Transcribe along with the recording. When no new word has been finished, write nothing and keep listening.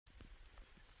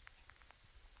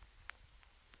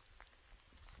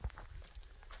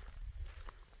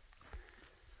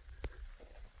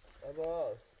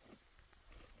عباس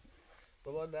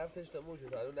بابا نفتش تموم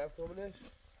شد الان نفت کنش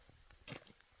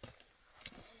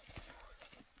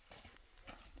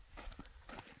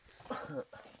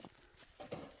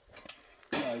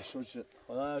خدا شد شد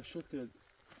خدا شد کرد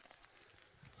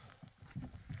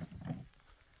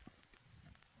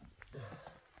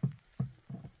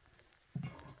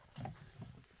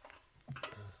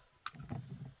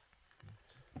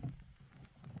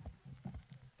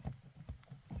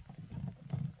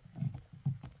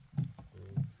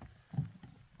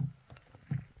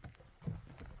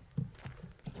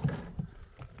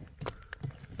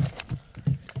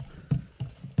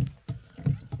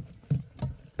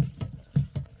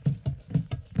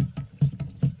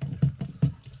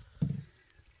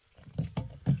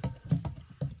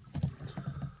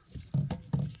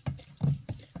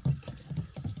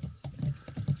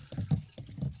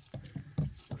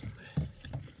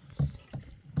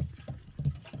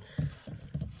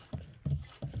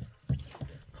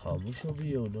خاموش رو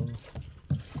بیا نه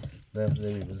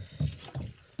نمیبونه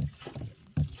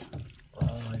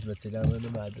البته نمانه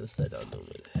مدرسه صدا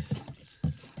نمونه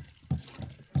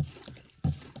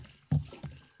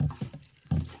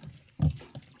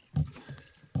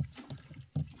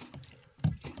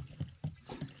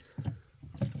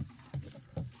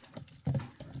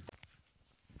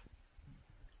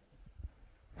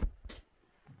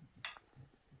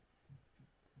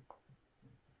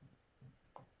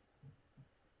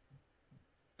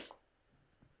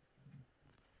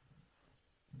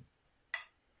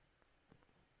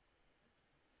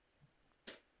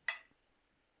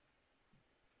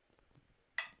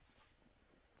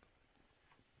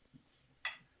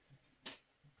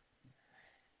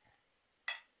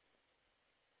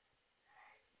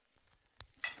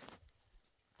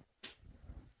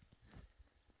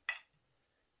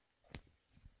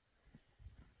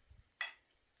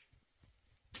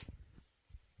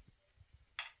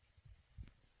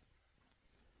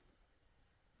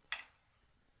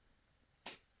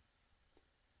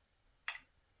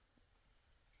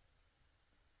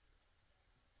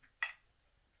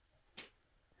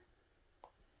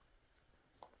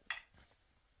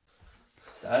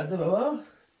سرده بابا؟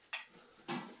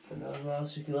 نه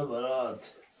باز شکل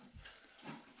برات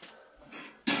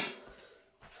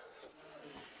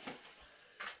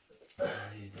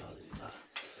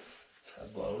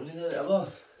بارونی داره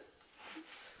بابا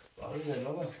بارون داره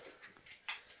بابا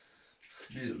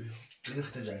بیرو بیرو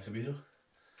خیلی جنگه بیرو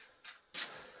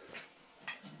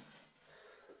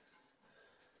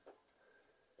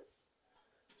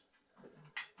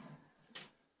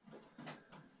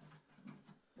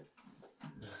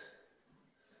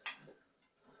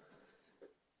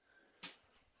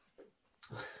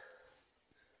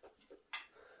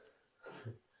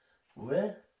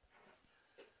خوبه؟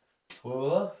 خوبه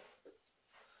بابا؟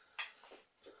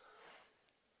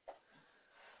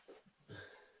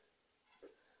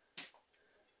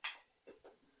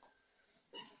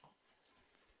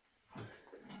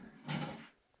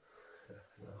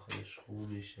 خودش خوب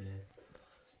میشه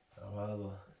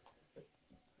بابا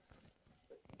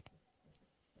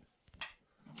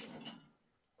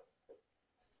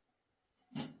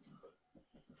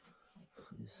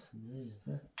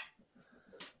خیسنه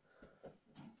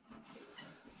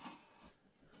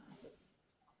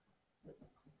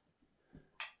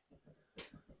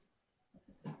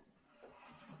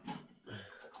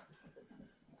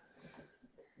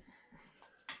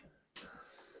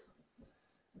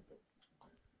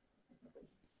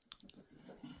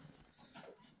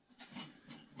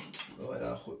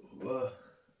بابا خوب بابا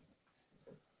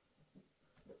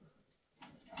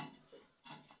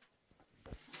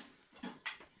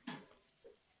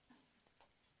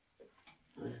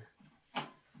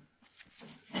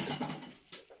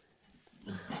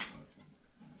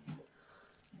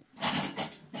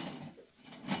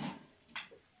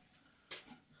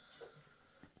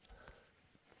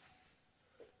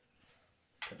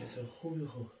اسم خوبی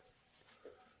خوب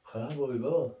خراب بابی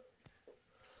بابا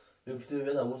بیا پیتو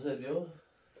بیاد همون سر بیا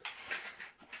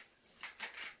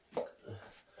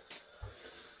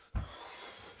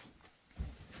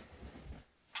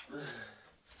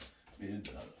بیا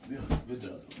بیا بیا بیا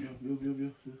بیا بیا بیا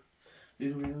بیا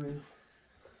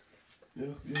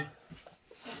بیا بیا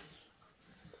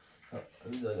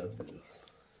همین دارم بیا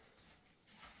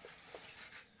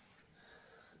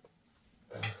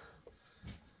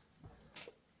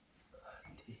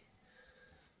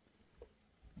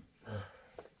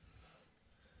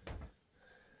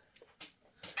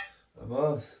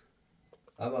عباس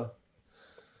عبا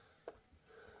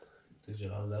تو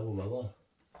جرام نبو بابا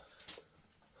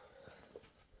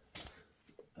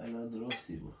الان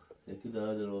درستی بود یکی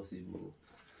داره درستی بود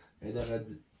یه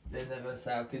دقیقه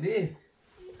صبر کنی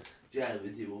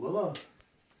جلبه تیمو بابا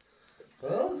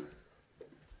ها؟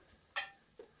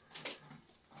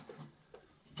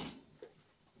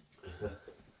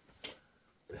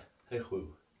 خیلی خوب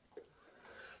بود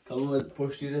تمام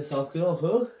پشتیره صاف کنم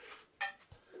خب؟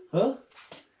 ها؟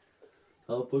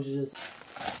 تمام پشتیره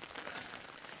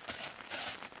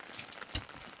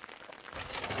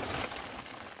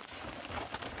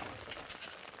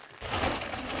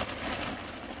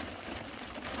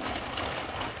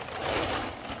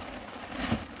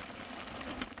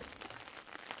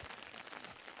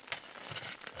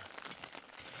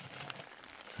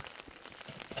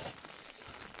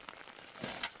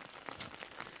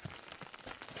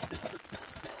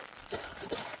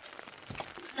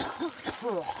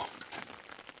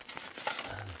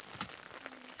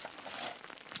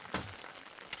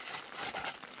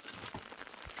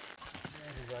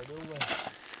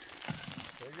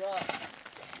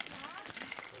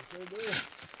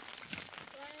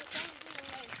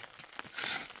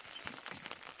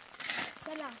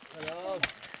سلام سلام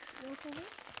خوبی؟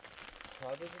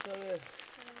 خواهده چطوره؟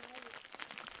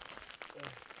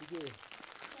 چیکه؟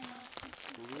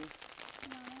 خوبی؟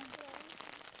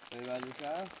 بایدی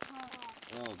سر؟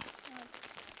 آم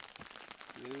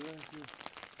بیایی باشی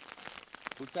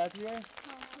خوب ساعتیه؟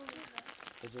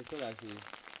 تشکر هستی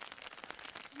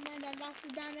من در دست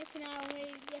دانه کنم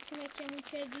یک متر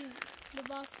میکردی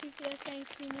لباسی فرستن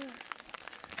سیمون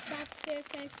سخت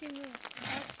فرستن سیمون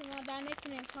از شما دانه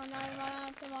کنم کانال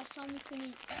مرا تماشا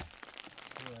میکنی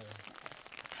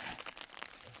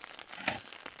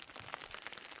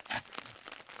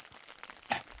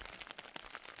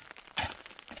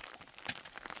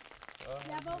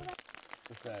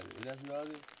بسر این از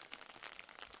نادی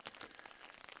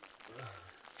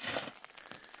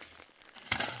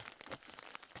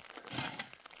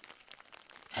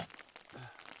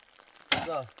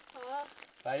دا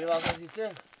برای واسه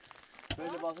چیزه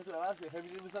böyle bahsediyor var ki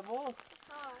hepimiz mesela bu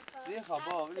diye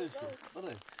hava biliyorsun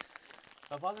böyle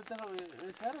kapalı tarafı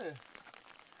yeter mi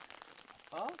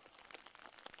ha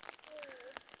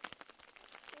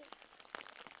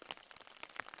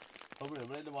tabii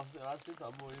böyle bahsediyor var ki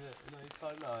tam bu yine ilk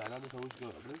karla yani ne tavuş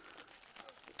gördüm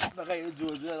فقط این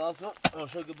جوجه راست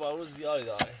عاشق بارون زیادی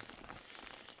داره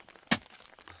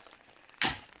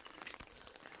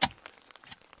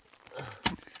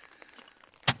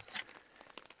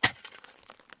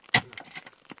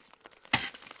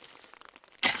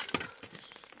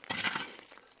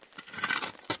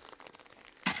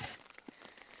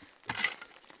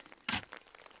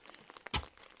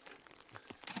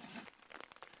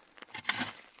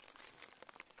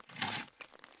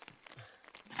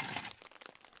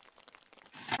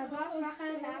Was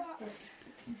machen das?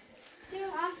 Du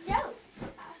hast du.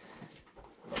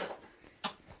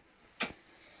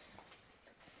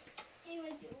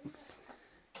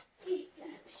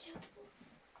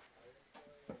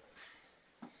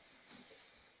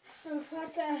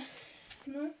 Vater,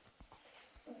 ne?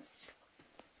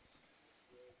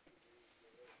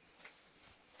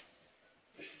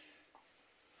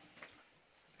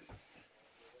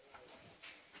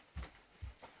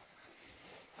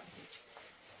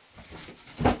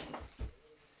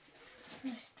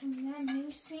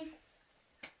 Neyse.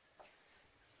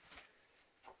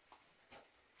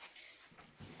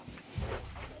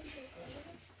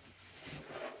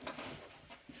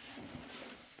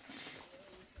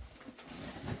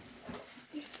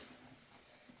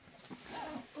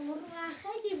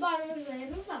 خیلی بارون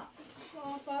زیاد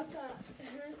فاتا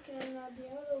که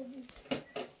نادیا رو بود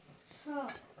ها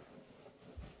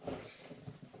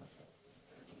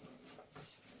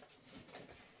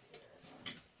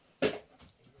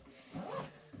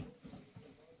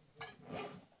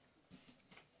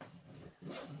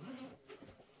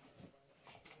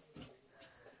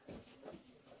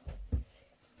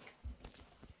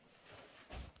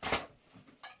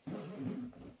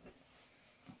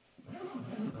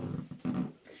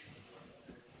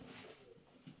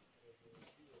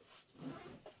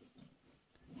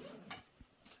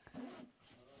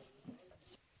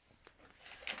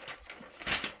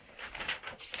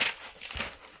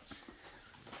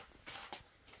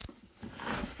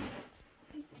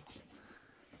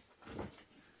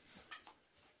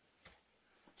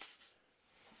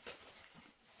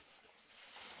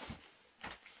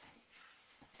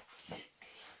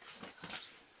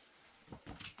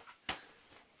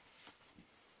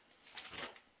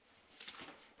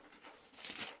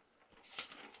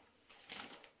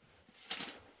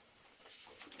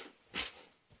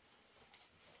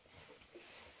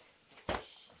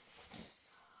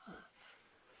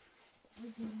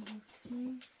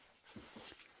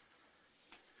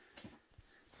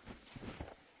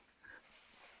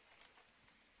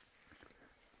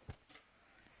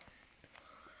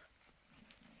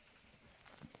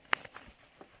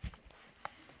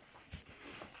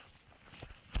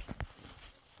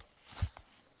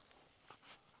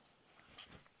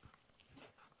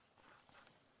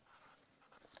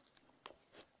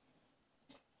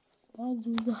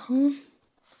زوزه ها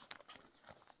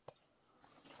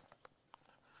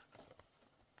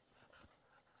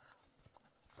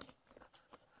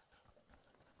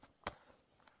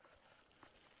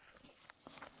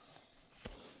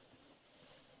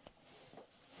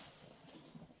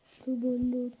تو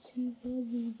بلوچی و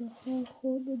زوزه ها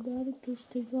خود در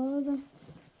کشتزارم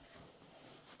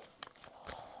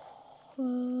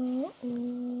خواهده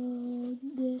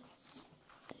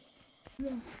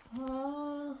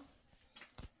ها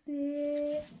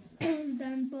به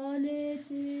دنبال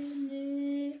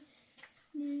دل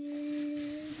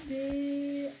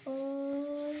به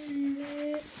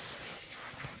آله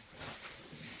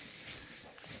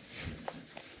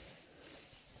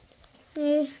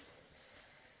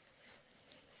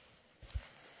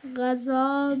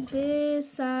غذا به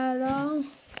سرا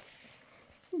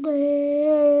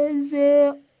قز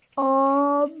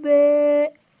آب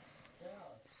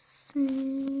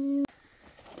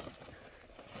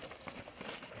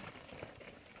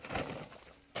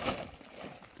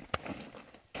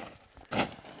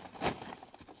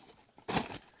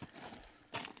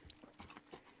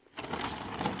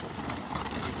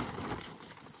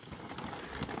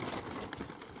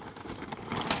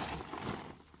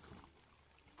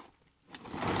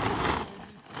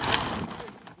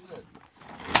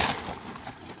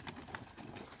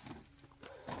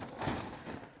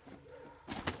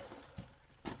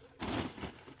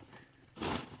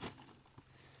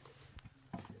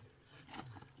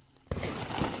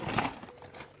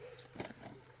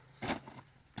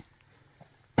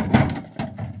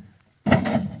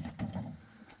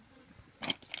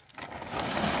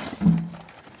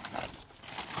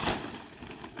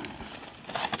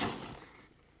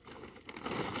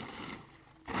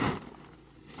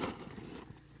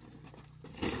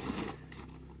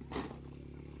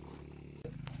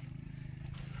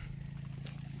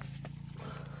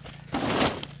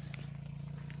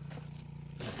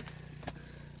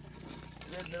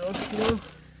دراز کنم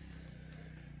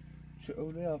چه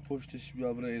از پشتش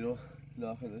بیابره اینو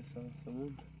داخل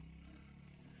ساختمون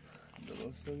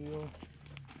درست میام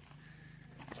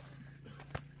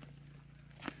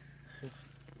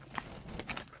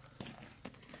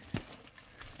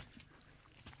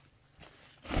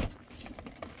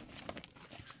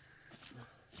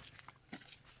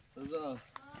رضا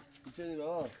چه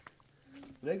نیمه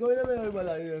نگاه اینه میاری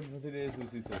بالا این خاطر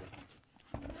توسی تو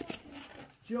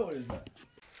چی آوریز من؟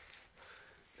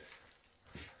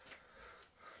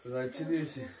 رضا چی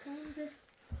دیشی؟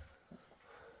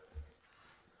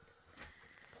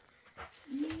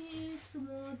 نیست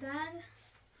مادر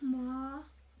ما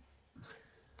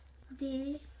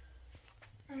دی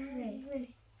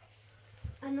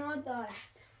انار دارد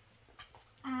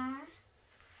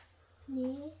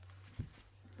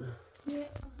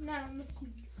نه مثل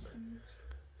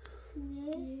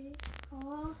نه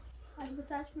از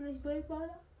بسرشونش باید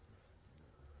بالا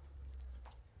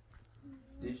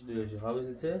دیش دیشی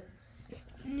خواهی چه؟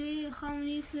 نه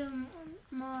خواهیست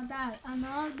مادر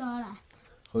انار دارد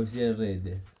خوشی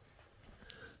ریده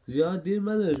زیاد دیر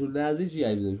مدارشون نزدیک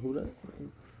یه بیدارشون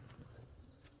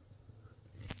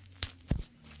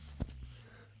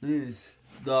نیست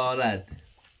دارد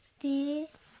دی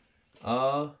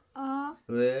آ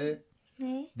ر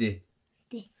دی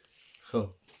خب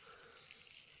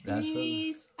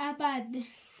نیست ابد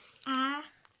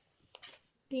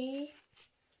ب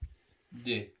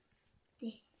دی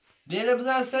دیره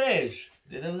بزن سرش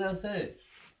دیره بزن سرش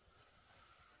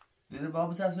دیره با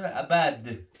بزن سرش ابد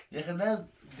یه خیلی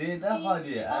دی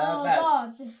نخواهیه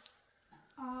ابد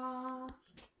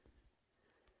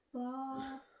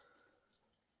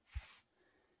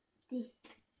دی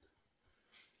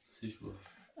سیش بود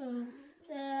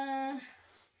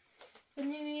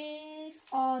بنویس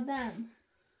آدم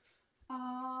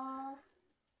آدم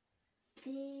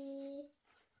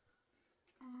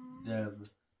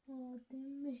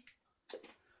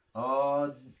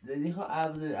دیخوا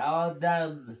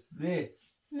آدم به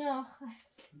آخر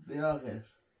به آخر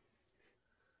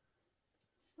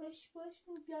باش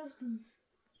بیارم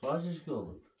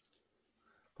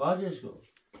پاشش کن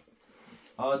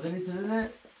آدمی چنه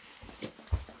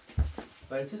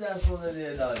برای چی درس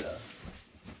خوندنی لالا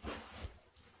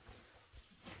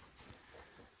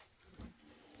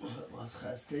باز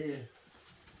خسته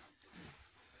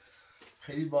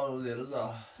خیلی باروزه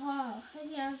رضا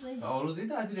خیلی از این باروزی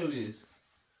تعطیل اولیش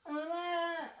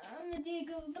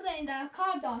دیگه برین در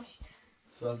کار داشت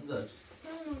سواسه داشت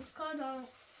کار دارم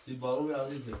سی بارو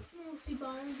بیادی چه؟ سی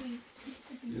بارم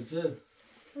یه چه؟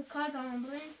 کار دارم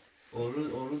برین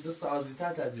اون دو سازی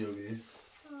تعطیل اولیش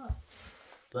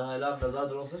من هلا بزاد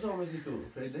درسته شما میسی تو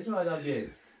فریده شما هلا گیز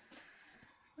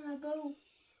بگو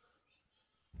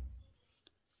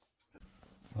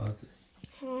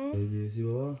می‌نویسی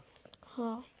بابا؟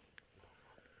 ها.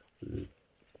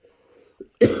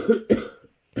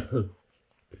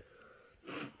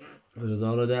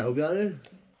 رضا را در بیاره؟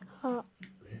 ها.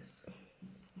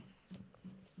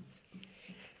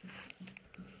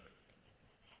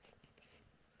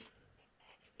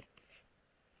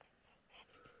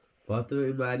 فاطمه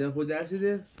این معنی خود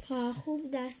درسیده؟ ها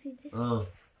خوب درسیده.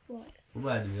 خوب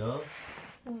معنی ها؟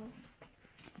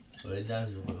 باید درس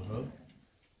بخونه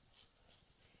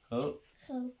خب؟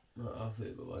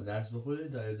 آفرین بابا درس بخونی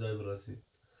تا ازای براسی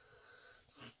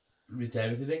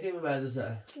بی‌تربیتی نکنی به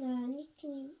مدرسه؟ نه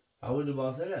نکنیم. همون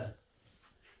لباسه نه؟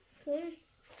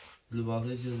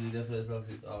 لباسه چیز دیده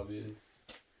فرستانسید آبی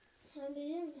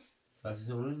بسیس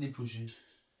اونو نیپوشی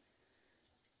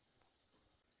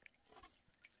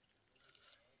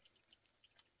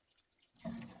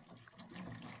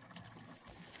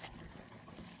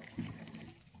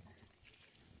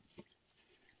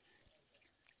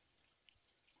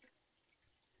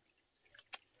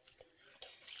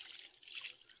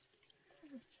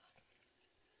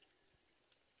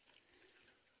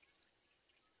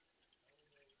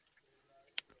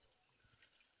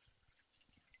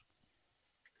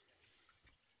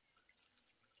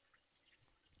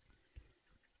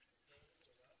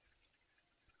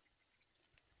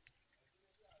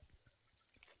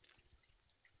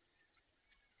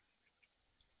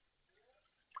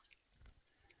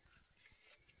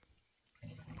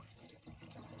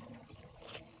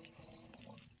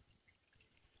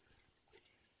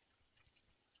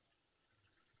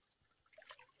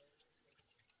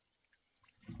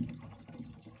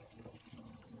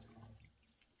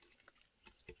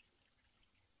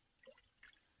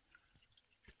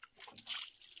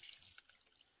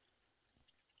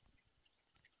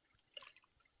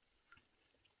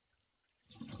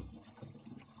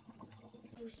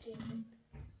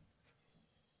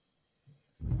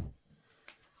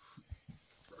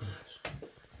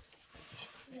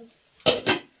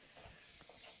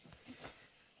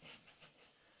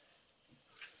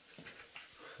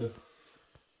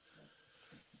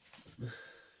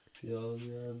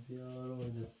پیانم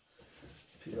پیانم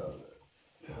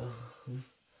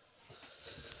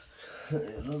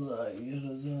پیانم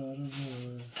رضا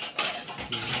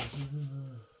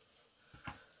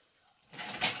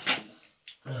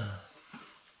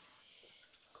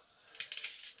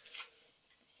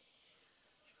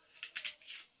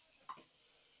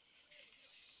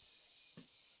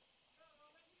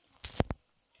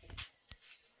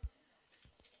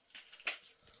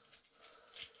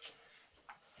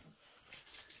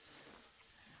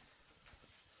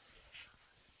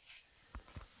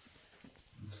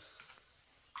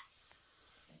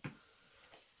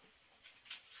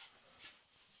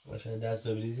عشان دست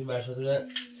ببینیزیم برشاتونه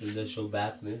توی شو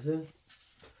برق نیسته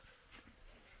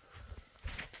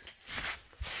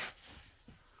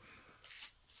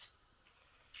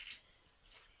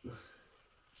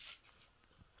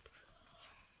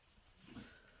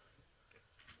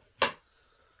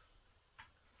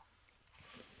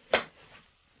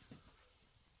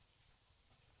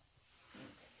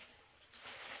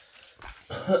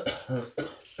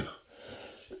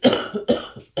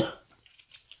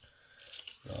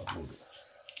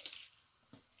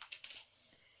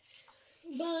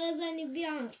بازنی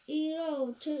بیان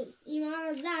ایرو تو ایمان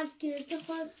رو ضبط کنه تو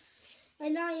خود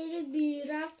الان ایرو بی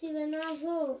رفتی به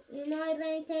نافو ایمان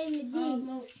رای تایی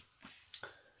میدی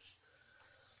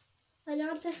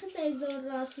الان تخت ایزار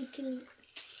راسی کنی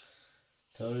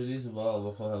طوری نیست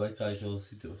با بخواه همه کاری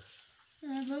توسی تو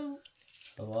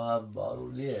اما هم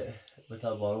بارونیه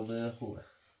بتا بارون بده خوبه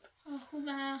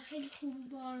خوبه خیلی خوب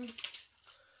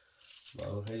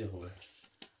بارون خیلی خوبه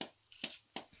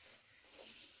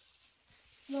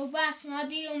بس ما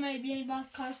دیگه اومد بیاییم با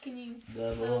کار کنیم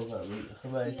نه بابا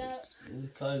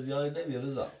خب کار زیادی نمیه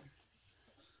رضا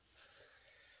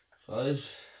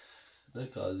خواهش نه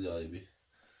کار زیادی بی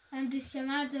اندیشه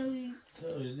مردوی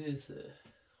طوری نیست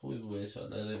خوبی بود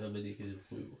انشالله نه هم بدی که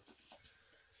خوبی بود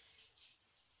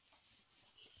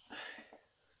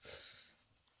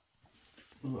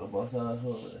با سر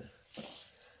خوبه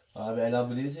همه اعلام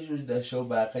بلیسیش روش در شو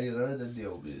برقلی رانه در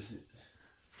دیو بلیسی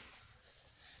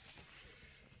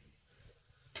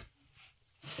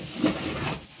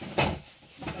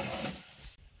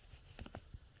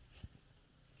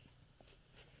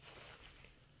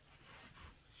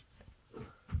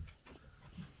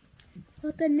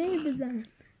حتی نی بزن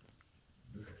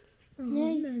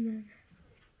نه نه نه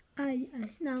ای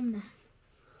نام نه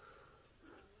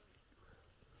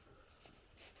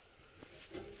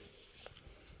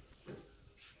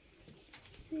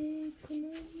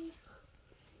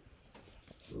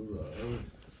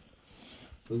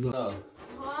بزن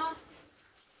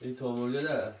این تومولیه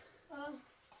نه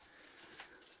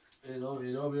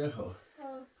اینا بیخوا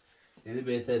یعنی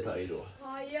بهتره تا اینو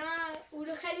آیا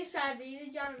اونو خیلی سرده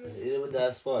اینو جان میده اینو به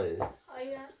دست پایه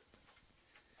آیا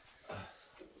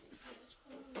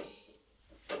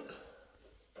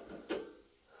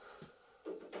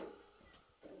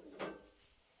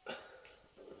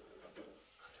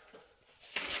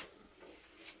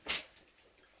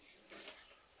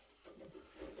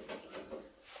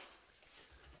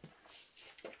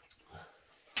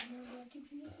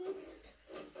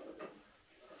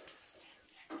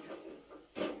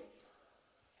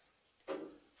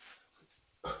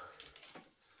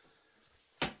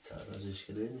سرازش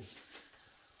که دینی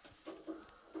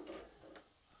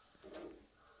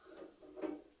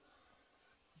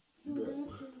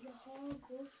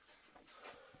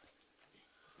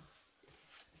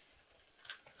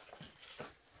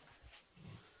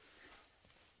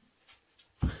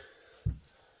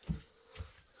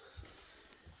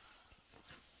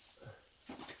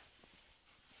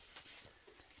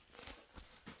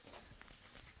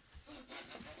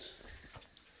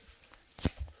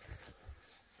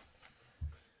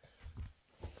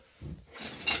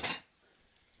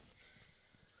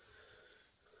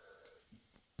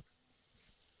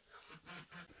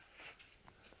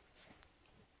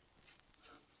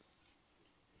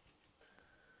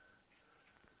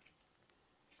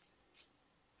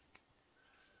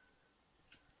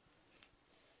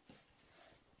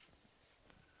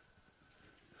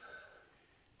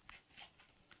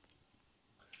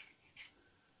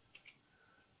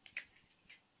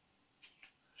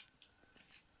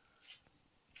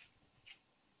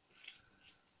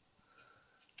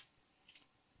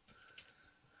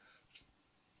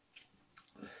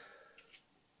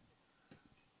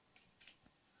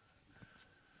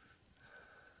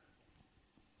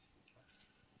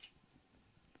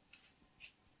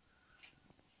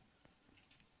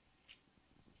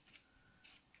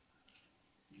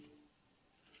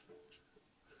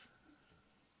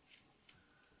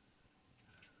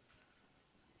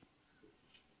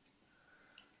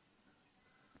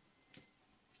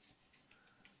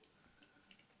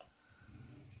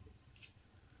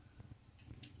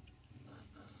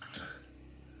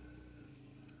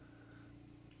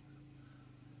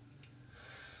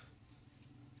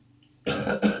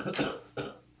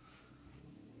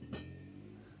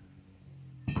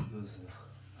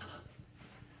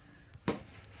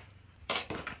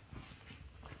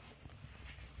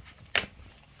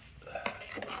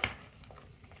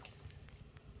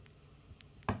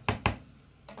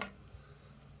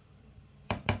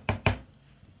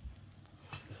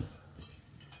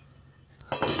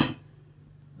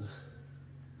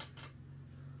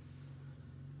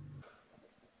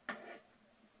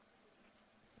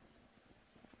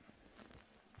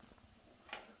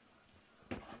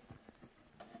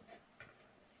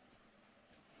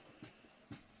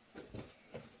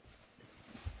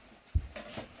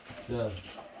Ya.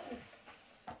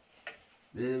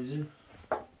 Benim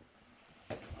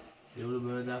yavru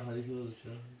böyle daha hareket olur şu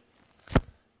an.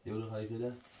 Yavru hareket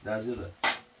eder. Dersi de.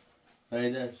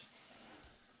 Hayır ders.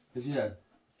 Kaçıran.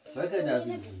 Ben kaç ders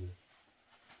istiyorsun?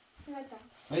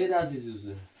 Hayır ders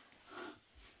istiyorsun?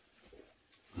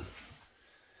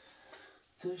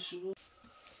 Sen şunu.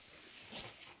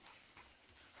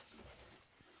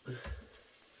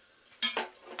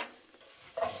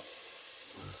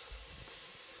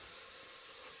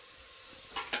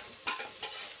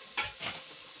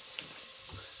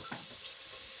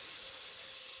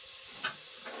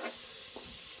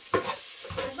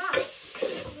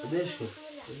 Deixa.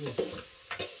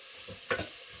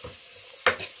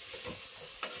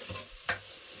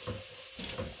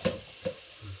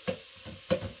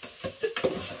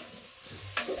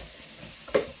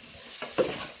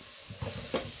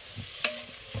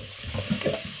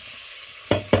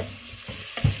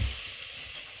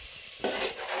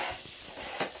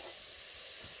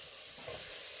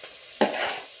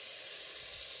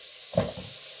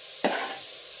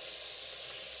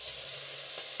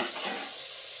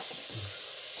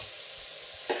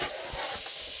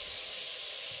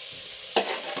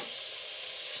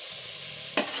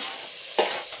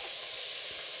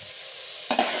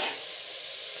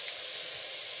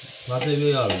 Masaya bir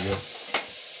yavrum ya.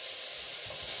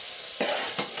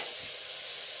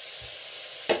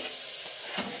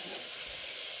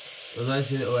 O zaman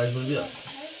seni o mecbur bir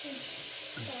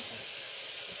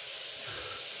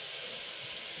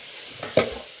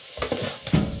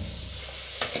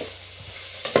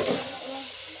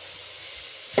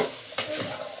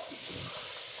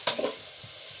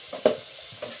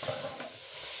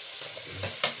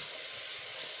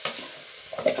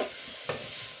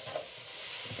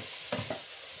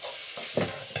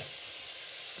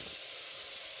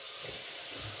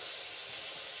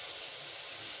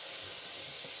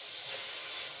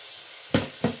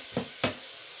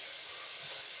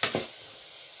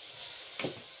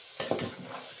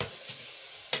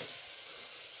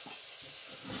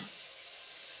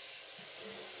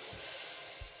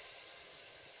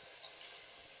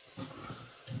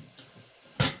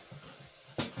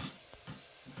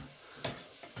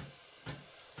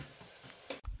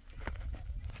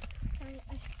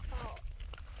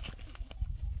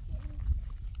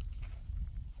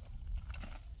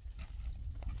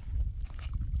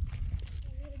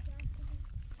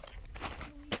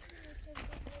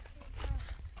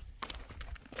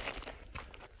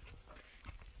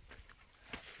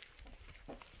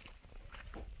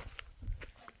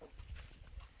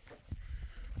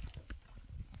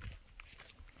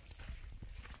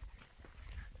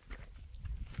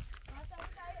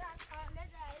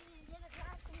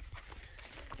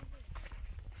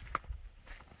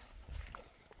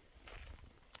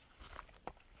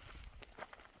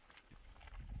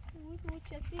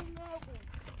کسی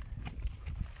نبود.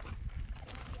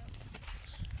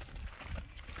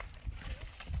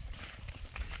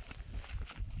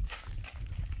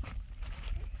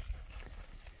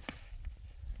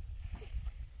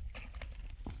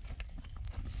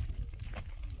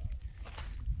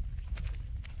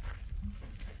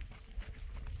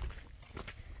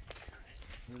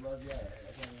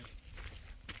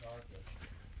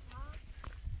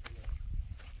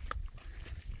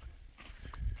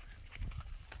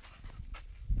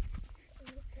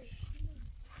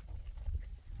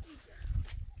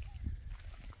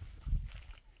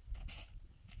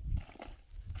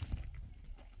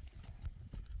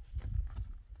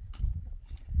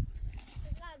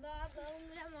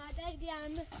 بابا مادر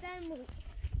بیارمستن بود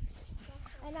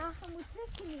الان خمود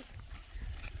سکنی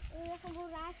اون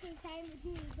خمود رفتیم تایم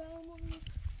بودیم بابامون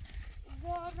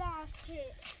زور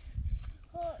رفته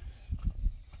خوش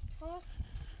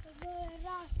زور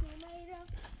رفته میرم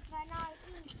و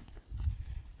ناییم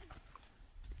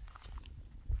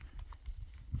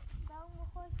بابامون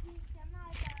خوش بیسته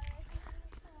مادر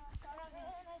سارا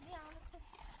بینه بیارمستن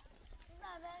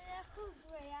زبان خوب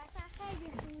بود اصلا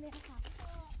خیلی خونده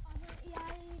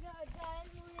یعنی را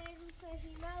جایمونه رو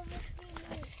فهیمه و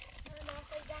بسیمون انا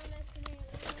خیلی نکنه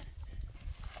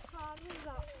کاری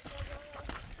را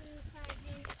بسیم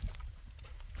کردیم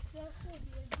یا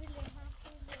خوبیه دل هم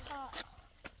خوبه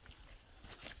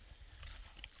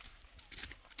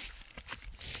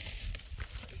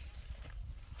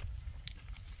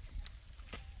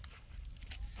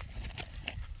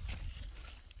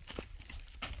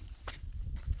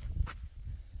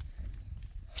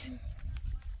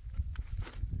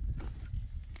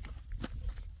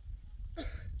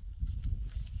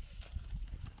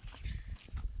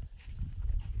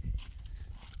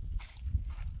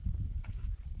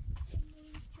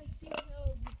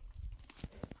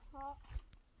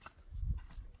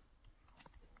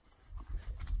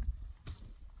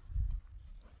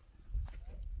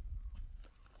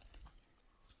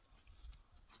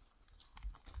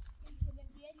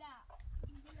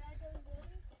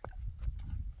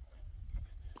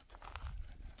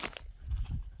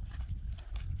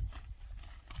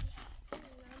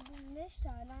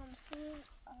Alám szín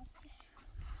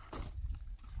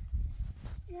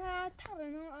ja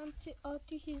talán anti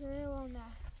volna.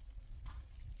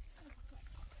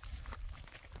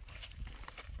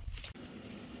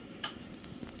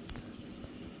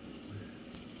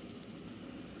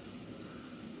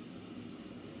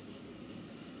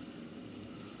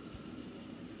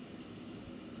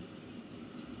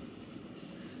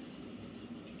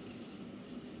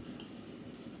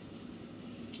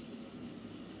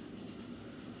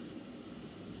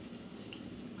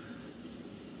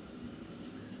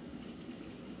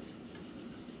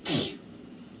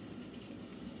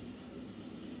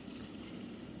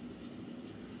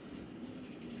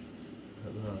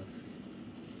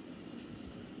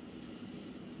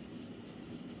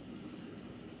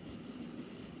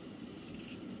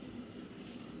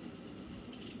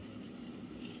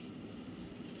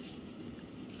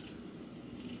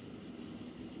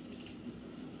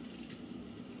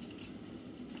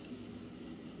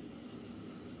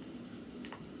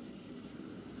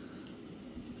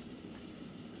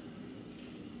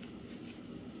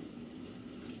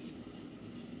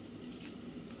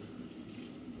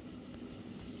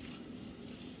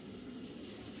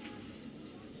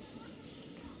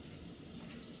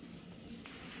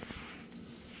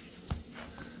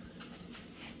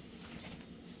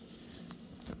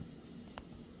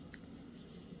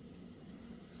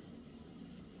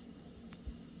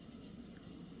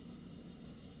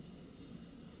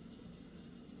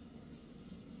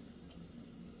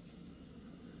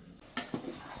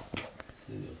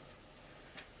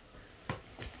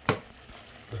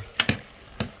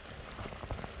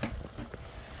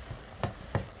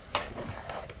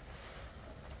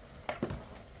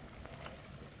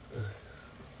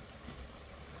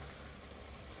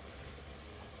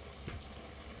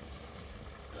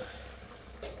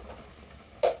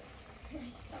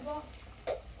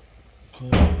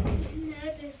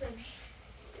 Nerede tabii.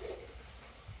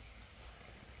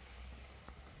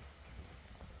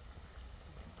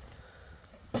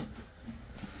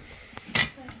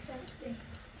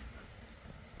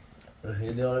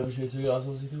 Hedi ara bir şey söyle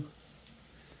asıl situ.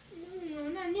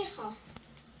 نه نخواه.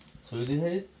 Söyledi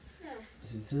hedi? نه.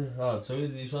 Situ ha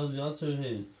söyledi şu an ziyad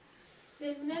söyledi.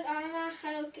 دلمونت آره من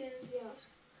خیلی کنه زیاد.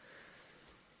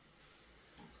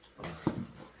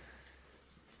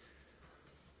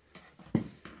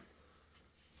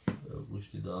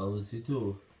 مشتی دعوه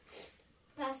situ.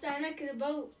 پس در نکنه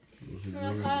باو.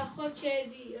 خود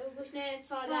چردی گوشنه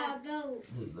ساله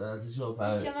نه چه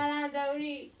پای شمالان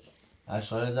دوری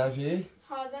اشغال زمشی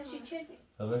حاضر چردی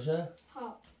باشه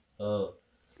ها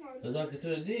بذار که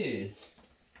تو دی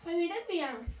خمیدت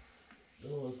بیام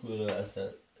دو کوره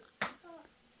اصلا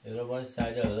این رو باید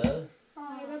سرجه بده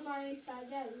این رو باید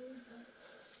سرجه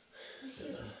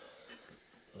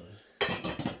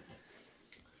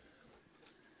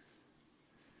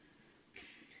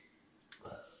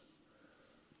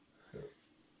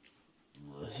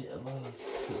ماشی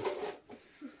باز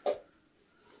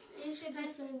این شد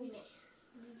دست میده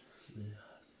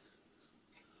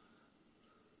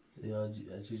یا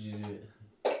چه جوری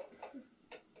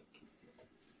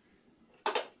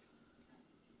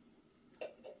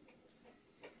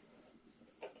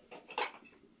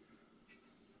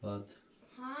بعد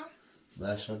ها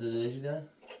مشهد دیدی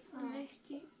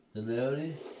نشتی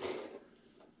نیاری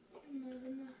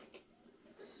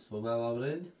صبح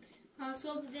آورید ها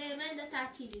صبح ده من ده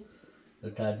تعطیلی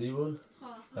تعطیل بود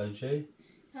ها چی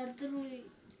دروی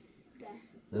ده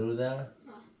درو ده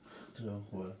تو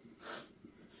خوبه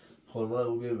خورما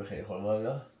او بیر بخیر خورما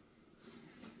بیا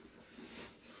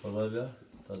تا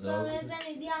بالا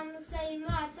زنی بیام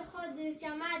مسیمات خودش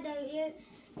جمع دو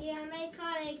یه همه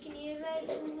کار کنی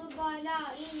رو بالا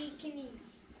اینی کنی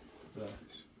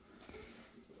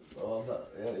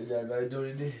برای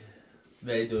دوریدی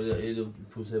برای دوریدی یه دو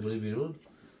پوسه بری بیرون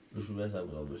روشون بهتر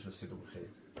بودم بشو سیکو بخیر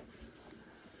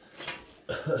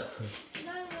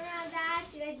دو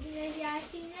منازعاتی و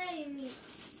دینجاتی نریمی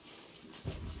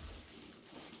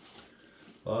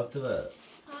فاطمه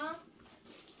ها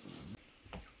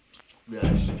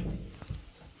بیاش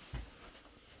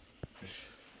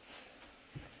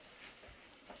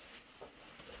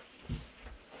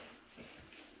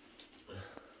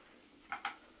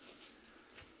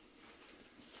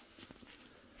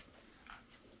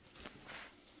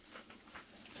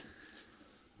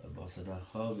صدا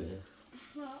خوابه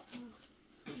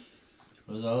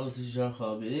روزانه واسه شهر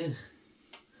خوابه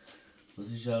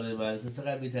واسه شهر مدرسه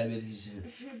چقدر بی‌تربیتیشه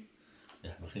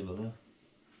بخیر بابا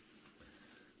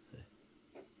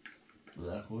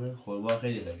نه خوبه خورما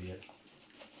خیلی قویه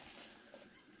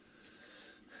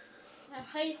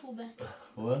خیلی خوبه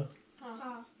خوبه؟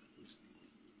 ها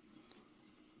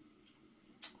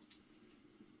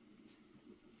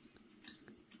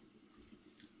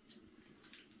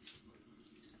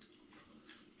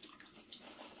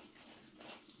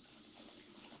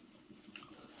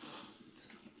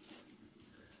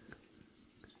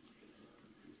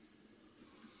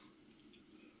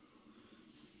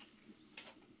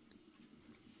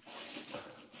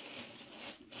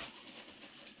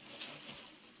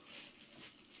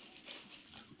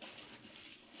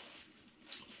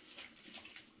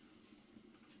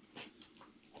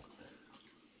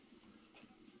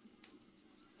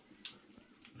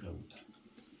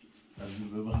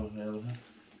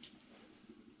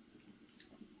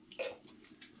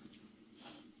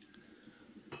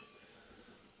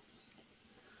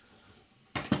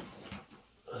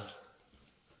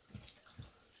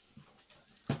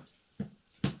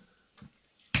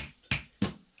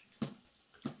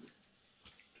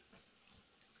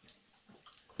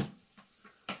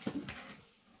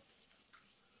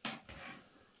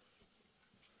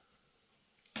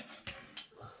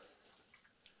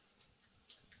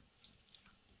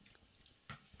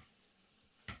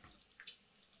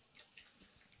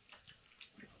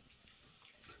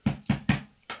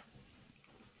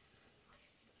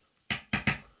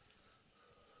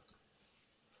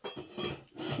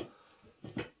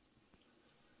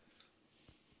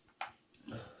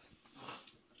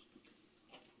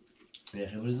Jij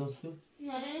geen brisons toe?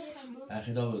 Nee. Hij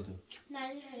geen double toe?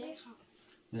 Nee, nee.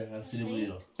 Ja, gaat zien hoe je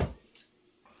nog.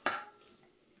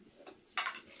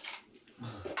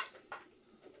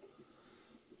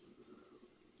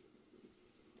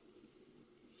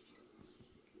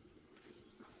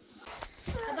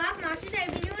 Abbas, Marcy,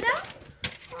 heb je nodig?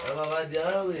 Ja, maar wat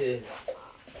jij weer?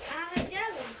 Ah, wat jij?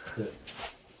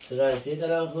 Ze gaan het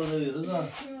eten aan gewoon doen, dat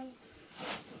is wel.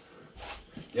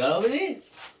 Ja, maar niet?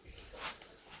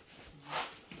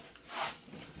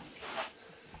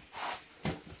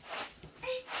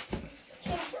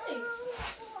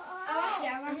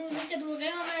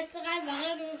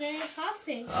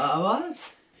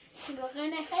 wat? We gaan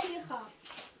naar geen gaan.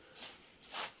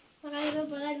 We gaan even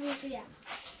bereid worden, ja.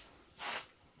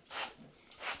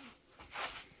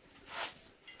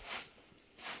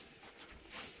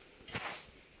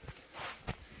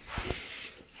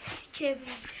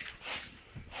 Chevy.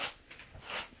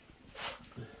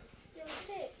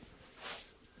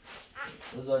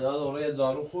 بذار یاد اون یه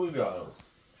زانو خوبی بیارم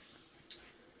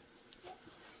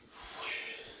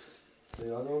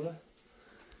یاد اوله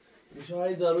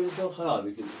میشه ضروری تو خراب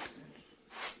میکنی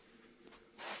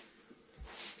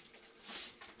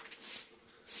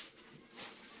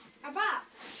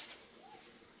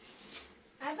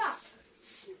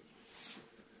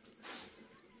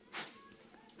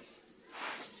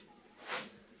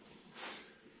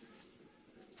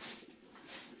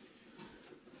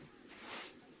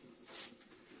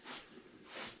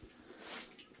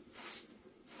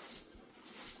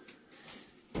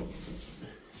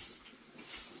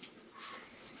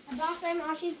باقی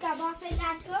ماشین که باقی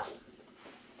لشکو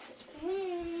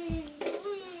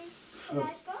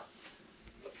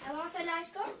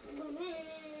لشکو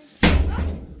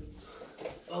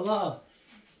بابا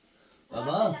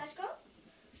بابا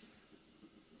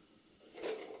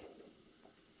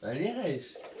ولی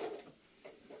خیش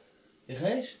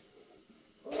خیش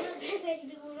اون قصهش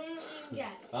بگورون میگه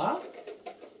ها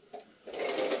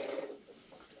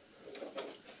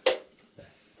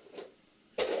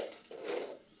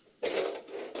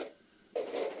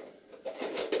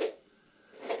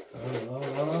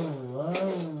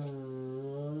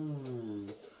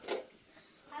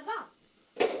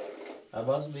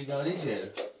عباس بیگاری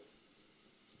چه؟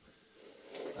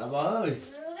 عباس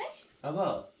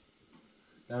عباس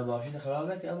نه ماشین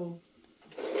خراب نکنی ابو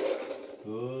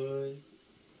اوی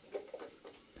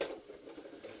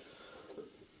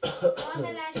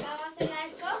واسلاش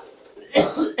کو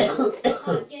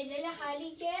جلال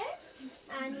خالی که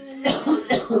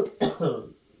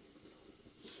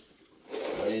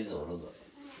ای زور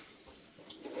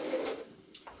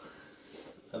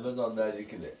همه زن دردی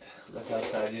کنه نفس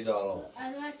تردی دارم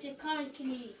الان چه کار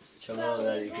کنی؟ چما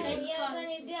دردی کنه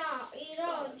بیا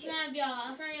ایران نه بیا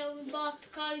اصلا یا با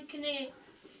کار کنه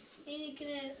اینی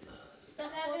کنه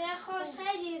بخیر خوش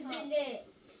خیلی زده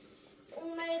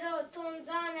اومه رو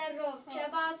تونزان رو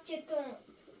چباب چطور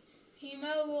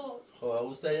هیمه و خب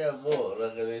ابو سریع ما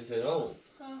رقمه سرام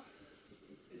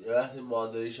یه وقتی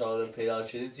مادری شانه پیدا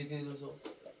شدید چی کنید دوستو؟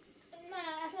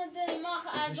 نه اصلا داری ما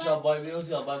اصلا شابای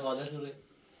میروزی یا باید مادر توره؟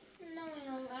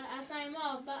 نمیدونم اصلا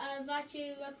ما از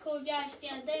بچه و کجاش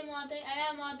دیده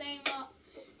مادر ما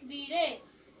بیره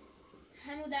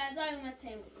همون در زای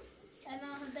اومدیم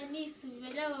الان هده نیست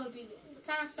ولی او بیره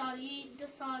چند سالی 2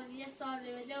 سال 1 سال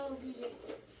ولی او بیره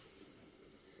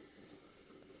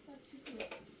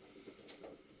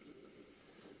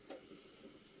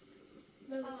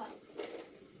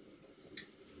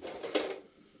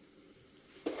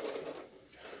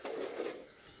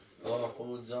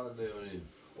خود جان دیونیم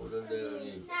خودم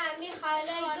دیونیم نه میخواه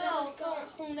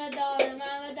خونه داره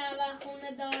محمد و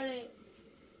خونه داره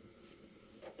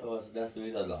دست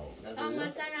میداد لاو اما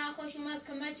مثلا خوش اومد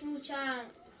کمک موچم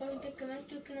خوش که کمک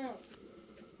تو کنم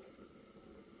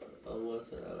اما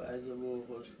مثلا عجبو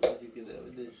خوش کمکی که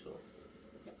نمیده شو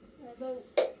بو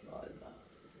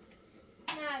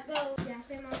نه بو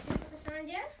جسه ماشین تو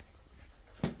بشنجه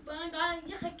بانگاه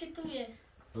یکی تویه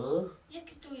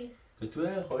یکی تویه که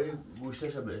توی خواهی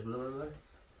گوشتش هم بهش بلو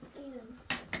اینم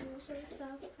شو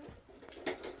تاس کن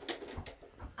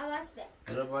عوض به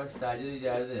اینا باید سجلی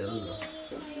جرده رو دا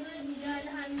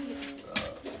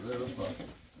برو پا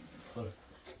برو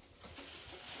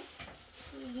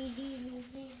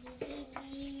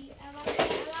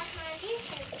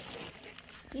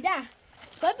دیده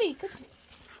کپی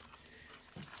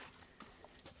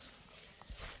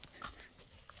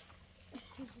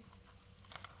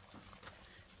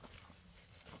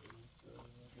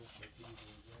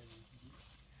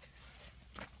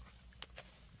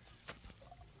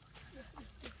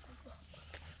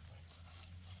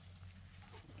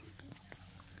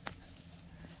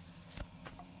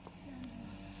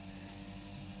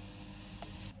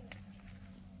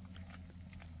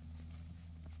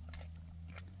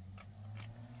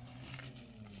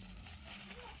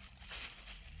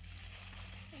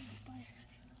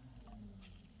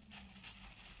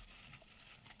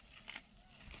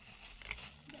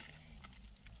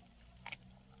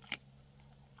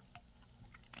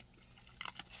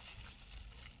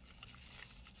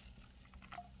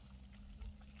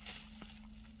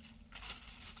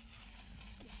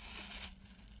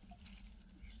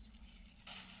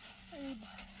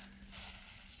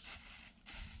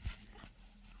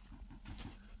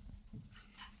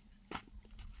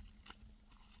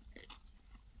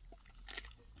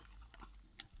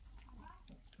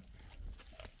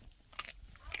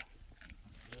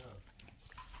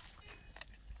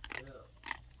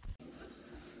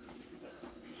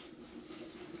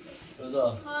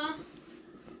رضا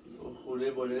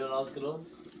خونه بولی رو راست کنم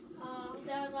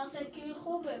در واسه کی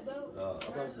خوبه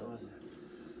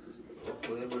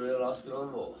خونه بولی رو راست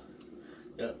کنم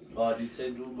یا قادیسه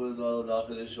نون بود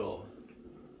داخلش رو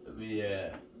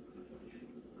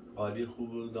عالی خوب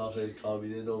بود داخل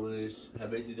کابینه دوبارش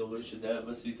همه چیز دوبارش شده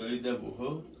مثل ایتالی نبود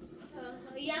خب؟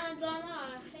 یه دانه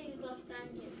خیلی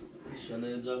داشتن شانه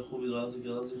یه جای خوبی رازی که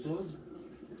رازی تو؟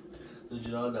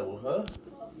 نجرا نبود خب؟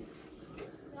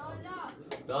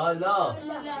 لا لا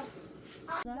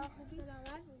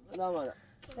سلام علیکم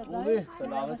خوبی؟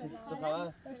 سلامتی چه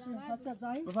خبر؟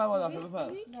 بفرما داخل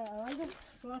بفرما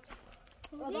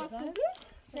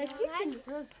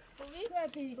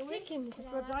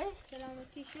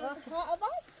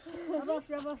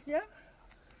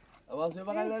عباس بیا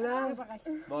بغل نه؟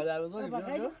 مادر بزرگی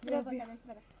بیا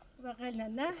بغل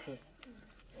نه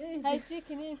هاي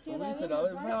تيكني انتي خوبی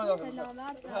سلامتی بفرما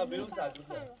داخل بیرون سرد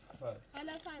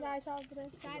هلا فاهم لا شاطرة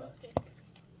سعدتك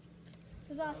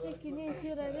راتيكني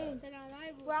انتي ربي سلام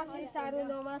عليكم وعشي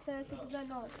تعرون وما سنتك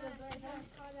زنون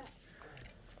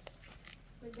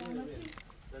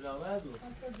سلامت بود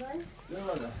بیا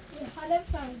بالا هلا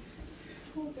فاهم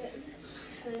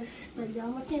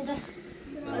سلامتی ده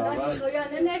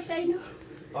خویانه نشینو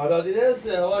حالا دیره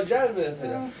هوا گرمه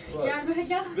خیلی جرمه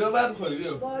جا بیا بعد بخوری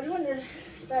بیا بارون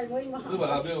سرمایی ما بیا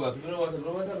بالا برو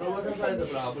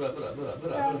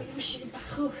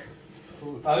خوب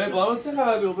همه بارون چه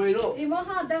خبر بیا بیرو ایما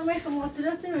ها دمه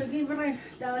خماطرات میگیم برای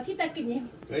دعوتی تکنیم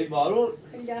ای بارون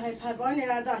الله پروانه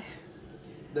یادار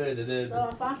ده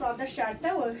پاس آده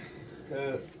شرطه و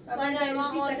من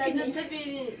ایما منتظر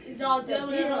تبینی اجازه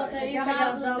و روتایی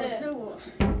تابوزه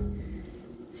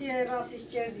چیه راستش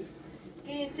کردی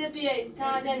که تبیه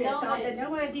تا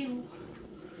نوادیم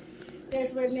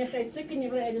دست باید نخواهید سکنی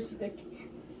برای دوستی بکنی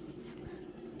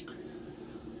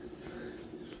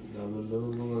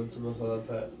من چه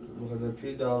بخواد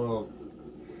پی دارم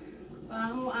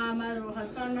همو عمر و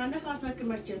حسن من نخواستم که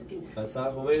مرچت کنه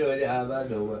حسن خوبه اینو ولی عمل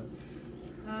نومد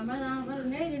عمر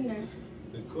نیدینه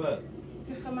بکن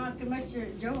که خمار که مرچ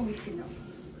جو میکنم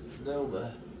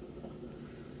نومد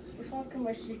بخواه که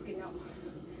مرچی کنم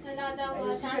لا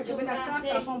دعوة شو بدك كارت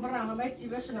أخون برا ما بيتي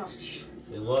بس نص.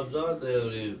 غازان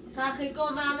دیوری حقیقا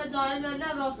همه جای من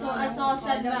نرفت و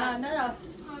اساسا لا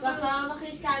و همه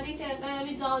خیش کردی که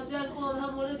همین جاجل خون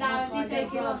همون رو دعوتی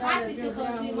تکیم هرچی چی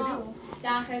خواستی ما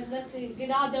در خدمت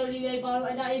گناه داری بی بارو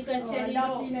ادایی بچه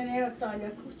لا تينا نيو تصالح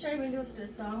كوشاي من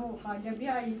تامو خالد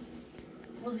بيعي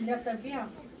وزيلت بيع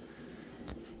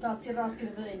تصير راس كده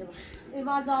بدينا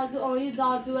ایما زازو اوی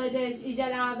زازو دش ایجا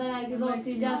عمل اگه رفت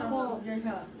ایجا خون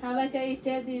همه شایی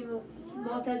چه دیم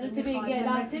معتزه تبیگه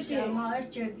دارتی بی ما ايش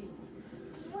جدي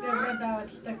يا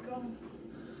دعوتي تكم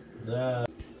نه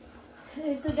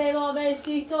ایسا دیما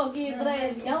بیستی تو گیبره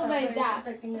یا بیده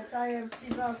تكني طايب تي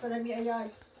راس انا بيعي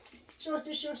شو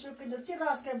كده تي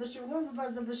راس كده بشو نون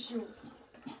بس بشو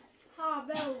ها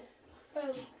بو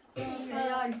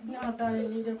يا يا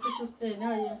داري ده خشوط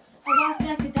تاني باز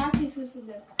نکی دستی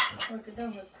سوسیده وكده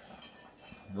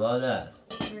مادر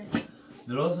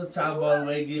درست چند بار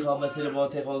میگی خواه بچه با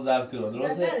تکان ضرب کنم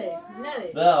درسته؟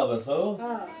 نه آبد خب؟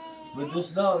 من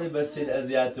دوست دارم این بچه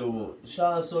اذیت و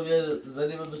شاید سویه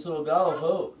زنی من بسرو بیام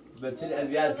خب بچه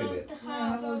اذیت کنه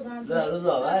نه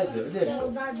رضا برده بدهش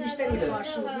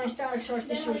کن بیشتر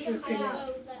شورت شو کنه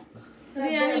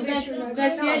ریانی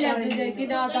بچه لبده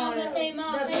گدا داره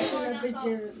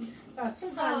بچه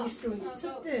زنیستونی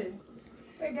سته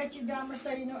بگه چی بیام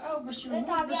سرینو او بشو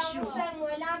طبعا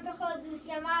ولاد خود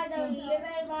استماع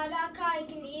دوليرة ولا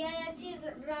كايكن إيه تيز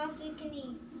راسي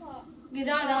كني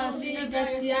گدا راستی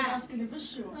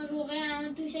بچه روغي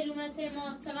عم تو شلومت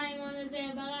ما تغاي ما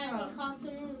نزي بغاي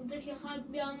خاصمون دشي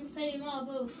خاد بيام سري ما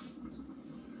بوف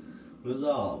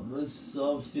رضا من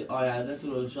صاحبی آینده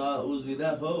تو رو شاید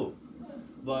اوزینه خب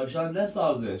باشان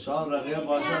نسازه شاید رقیه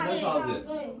باشان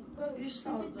نسازه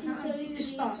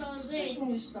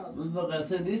من با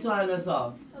قصه نیست و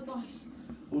هنسا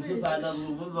اوسو فردا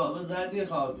من زن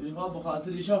میخوام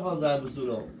بخاطر ایشا خواه زن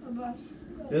بسورم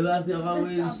یه وقتی آقا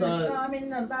اون انسان من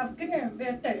نزدف کنه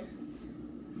بهتره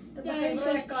تبخیر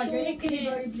برای کاجه یکی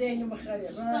باری بلینی بخره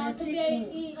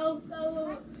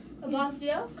باز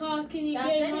بیا کار کنی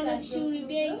بی مالک شوری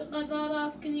بی غذا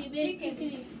راست کنی بی چی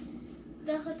کنی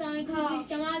دخلت آن کنی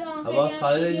دیشتمال آن عباس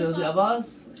خاله اجازه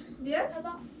عباس بیا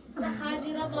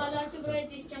خازی را بالا چه برای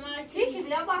دیشتمال چی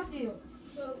کنی عباسیو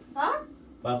ها؟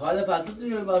 با خاله پتوت چی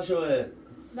باشه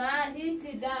من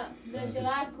هیچی دم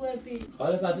نشوار کوه پی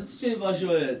خاله پتوت چی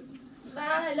باشه من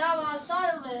هلا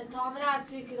واسارم تا من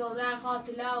عطی کنم من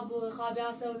خاطر لابو خوابی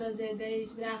آسه و نزنده ایش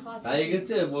من خواست اگه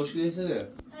چه مشکلی سره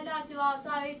هلا چه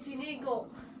واسار هیچی نیگو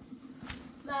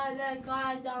من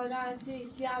کار دارم عطی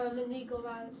چی همه من نیگو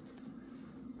من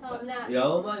تا نه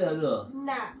یا ما یا نه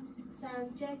نه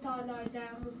سمچه تالای در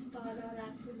مستالا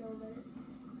رفت نومه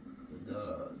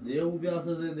دیگه او بیا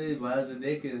اساس زندگی باید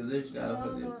زندگی که نزدیک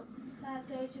نکنیم.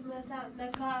 حتی مثلا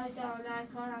نکار دارم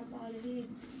نکارم هیچ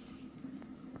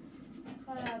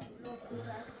خراب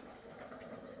نکنم.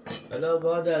 حالا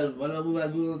مادر والا مو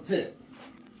مجبور چه؟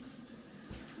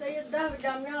 نه ده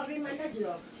جمعه ری من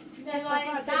نجربت. نمایی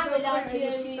تعمیلات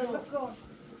چیه میدون؟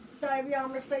 تا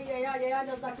بیام مثل یا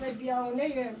از دکتر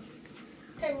بیاونه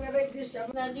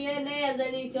نقیه نه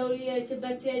زنی توریه چه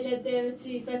بچه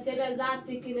لدرسی بچه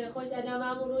لزارتی کنه خوش آدم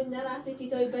امروز نرفته چی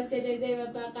توی بچه لزی و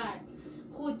بقر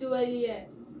خود دولیه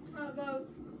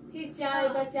هیچ جای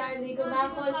بچه نیگو من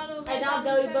خوش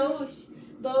آدم دوی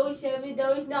باوش می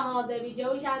دویش نهازه بی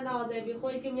جوش نهازه بی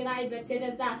خوش که میرای بچه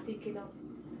لزارتی کنه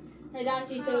هلا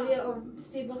چی توریه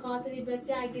سی بخاطری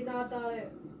بچه اگه نداره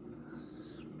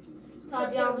تا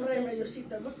بیام سش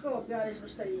بیارش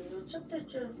مشتری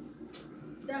چه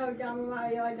ده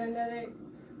جامعه یادن نره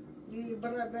دی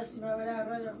برا بس ما ولا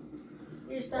رجع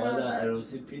والا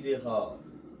عروسی پیلی خواه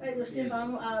عروسی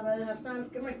خامو آباد هستن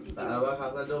کمکی آباد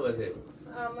خواهد دوباره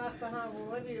ما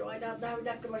فهمو ودی آیا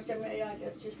ده کمش میاد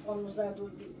از چیز خونزد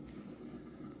دودی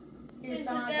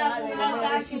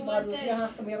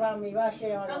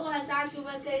اما حسن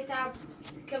چوبته تاب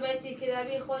کمتی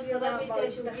کلامی خوش رمی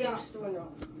تشویق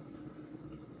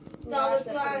داوود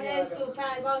وارد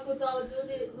سوپر واکو داوود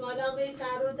والا می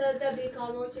تارو داده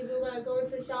بیکارو چی بیوه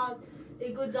گوش شاد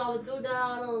ایگو داوود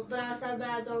دارم براسر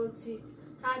بردانتی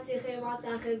هرچی خیمات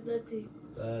نخزبتی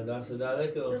دست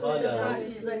داره که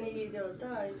خواهد زنی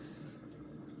دوتای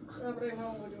صبر ما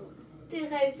بودو تی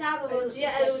خیلی سر روزی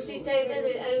عروسی تی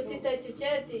بده عروسی تی چه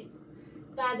چرتی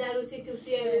بعد عروسی تو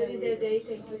سیه میریزه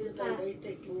دیتی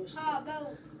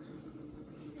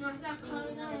مثلا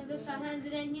کانون دو ساعت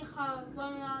درنی خواب با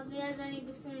موازی زنی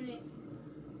بسونه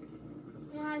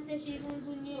محسوسی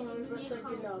گونی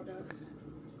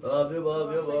خواب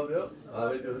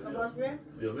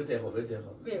بیا بتخو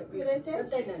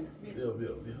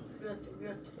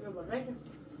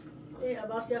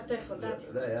عباس يعطيك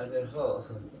لا يعطيك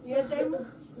يتم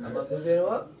أما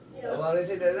تديروا أما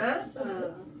تديرنا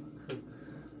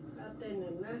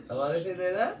أما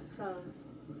تديرنا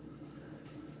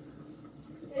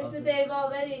ایسا دیما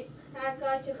بری هر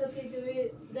کار چه خطی دوی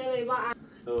دوی با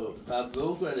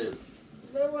قبلو کنیم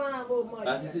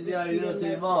بس چیزی آیده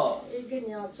تیما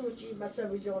ایگنیا سوچی بسه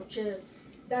بیجون چه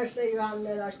درسته هم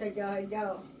نداشته گاهی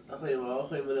گاه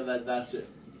آخوی منو بدبخشه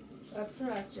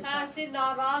هستی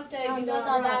ناراحت گینا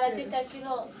تا دعوتی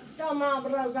تکینو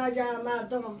تمام راز نجا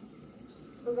مردم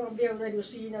بگم بیام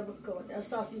دریوسی نبکن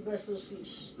اساسی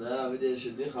بسوسیش نه بیده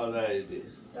شدی خواه نایدی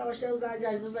تاوشه از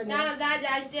نجاش بزنیم نه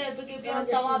زجاش ده بگی بیان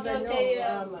سوا بیوتی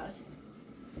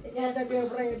نه بیام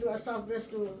برای دو اساس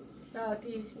بسو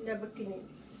تاتی نبکنی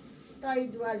تایی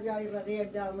دوال بیایی رغیه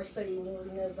دار مستری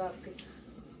نوری نزار کن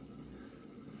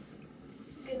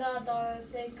گینا دارن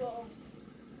سیکو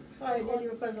خواهی دیلی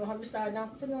بپزم هم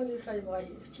بساعدم سنونی خیلی بایی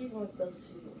چی مون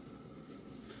بزسیدو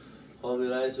خواهی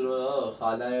رئیس رو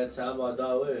خاله چه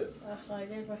ماداوه خواهی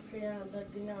بخیام در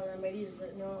دینا و مریض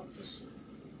نامسیشی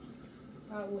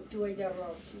او توی در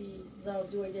راتی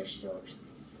زاوزوی دشتوشت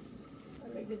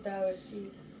اگه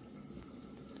دعوتی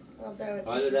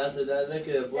حالا دست در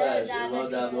نکه باش ما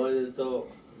در مورد تو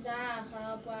نه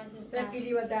خراب باشه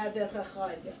بگیری و درد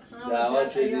خواهده دعوا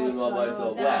شدی ما باید تو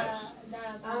باش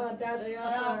اما درد یا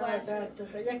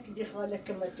خواهده یکی دی خواهده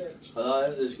که مجزد خدا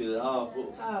حفظش کرده خوب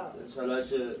انشالله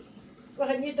چه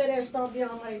وقت نیتر استان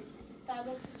بیامای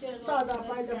سادا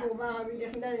پایده بو ما همی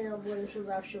نخنه یا بویم شو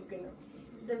رفت شو کنم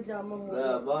دل جامعه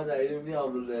نه ما داریم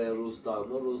میام روستان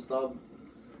ما روستان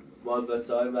ما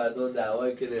بچه های مردم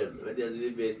دعوای کنیم ولی از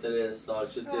این بهتره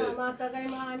ساکته منطقه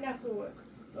ما نخوه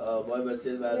ما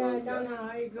بچه مردم نه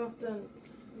های گفتن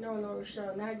نه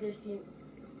شا نگشتیم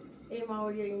ای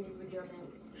ماوری اینی بگیرم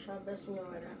شا بس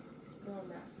میامرم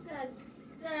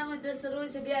نه اما دست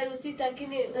روش بیا عروسی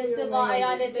تکنی ایسا با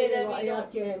عیال دیده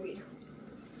میرم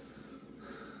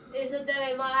ایسا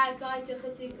دوی ما هر کاری چه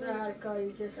خطی کنیم هر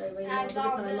کاری که خیلی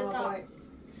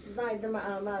زاید ما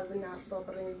اعمال بناستا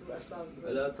برای دو اسلام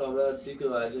الان کاملا چی که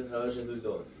واجب خواهش توی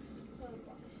دور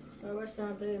خواهش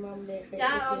برای ما ملیخی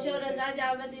نه آشور از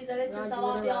جامعه دیزاره چه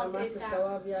سواب یاد دیتا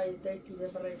سواب یاد دیتی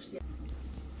برای بسی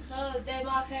ده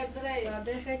ما خیر برای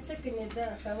ده خیلی سکنی ده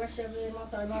خواهش برای ما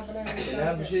تا ما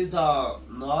برای نه بشین تا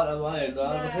نهار اما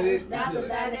نهار بخیرید دست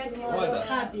درنه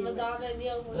خادیم مزامنی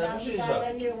و دست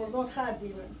درنه وزن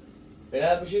خادیم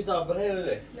نه بشین تا بخیر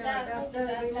بده نه دست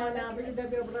درنه ما نبیده ده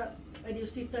بیبرا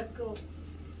ریوسی تکو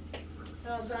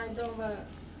تا زندان و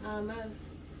عمل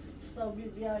استابی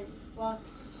بیای وقت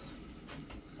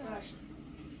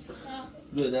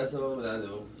دو دست ما بلنده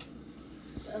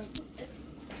دست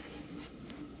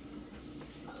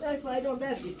یک مایدان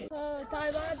دست بیکن.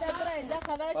 تایوان دبره ده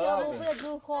خبرش رو بره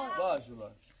دو خون. باشه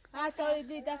باشه. هر کاری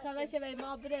بی ده خبرش به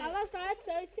ما بره. اول ساعت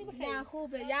سایتی بخیر. نه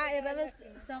خوبه. یا ایران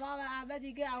سوام اول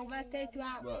دیگه اومد تی تو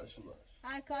هم. باشه باشه.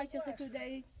 هر کاری چه خطور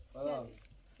داری.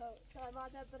 تایوان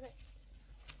دبره.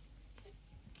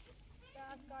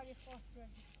 هر کاری خوب بره.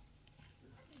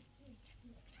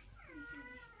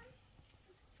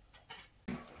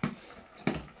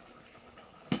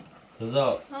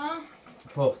 رضا ها؟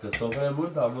 پخته صبح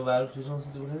امروز تا ما برای چه شانسی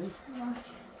دو کنیم؟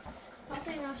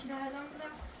 حتی این آشنا هدام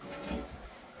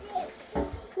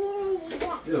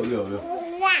بیا بیا بیا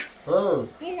ها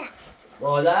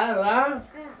مادر و؟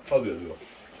 خب بیا بیا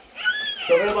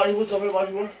صبح باشی بود صبح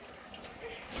باشی بود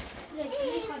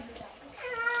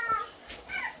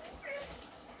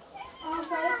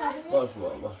باش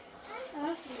باش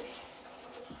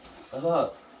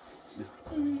آها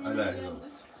الان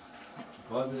هست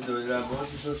باید دوی در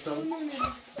باشی ششتم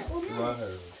ما هر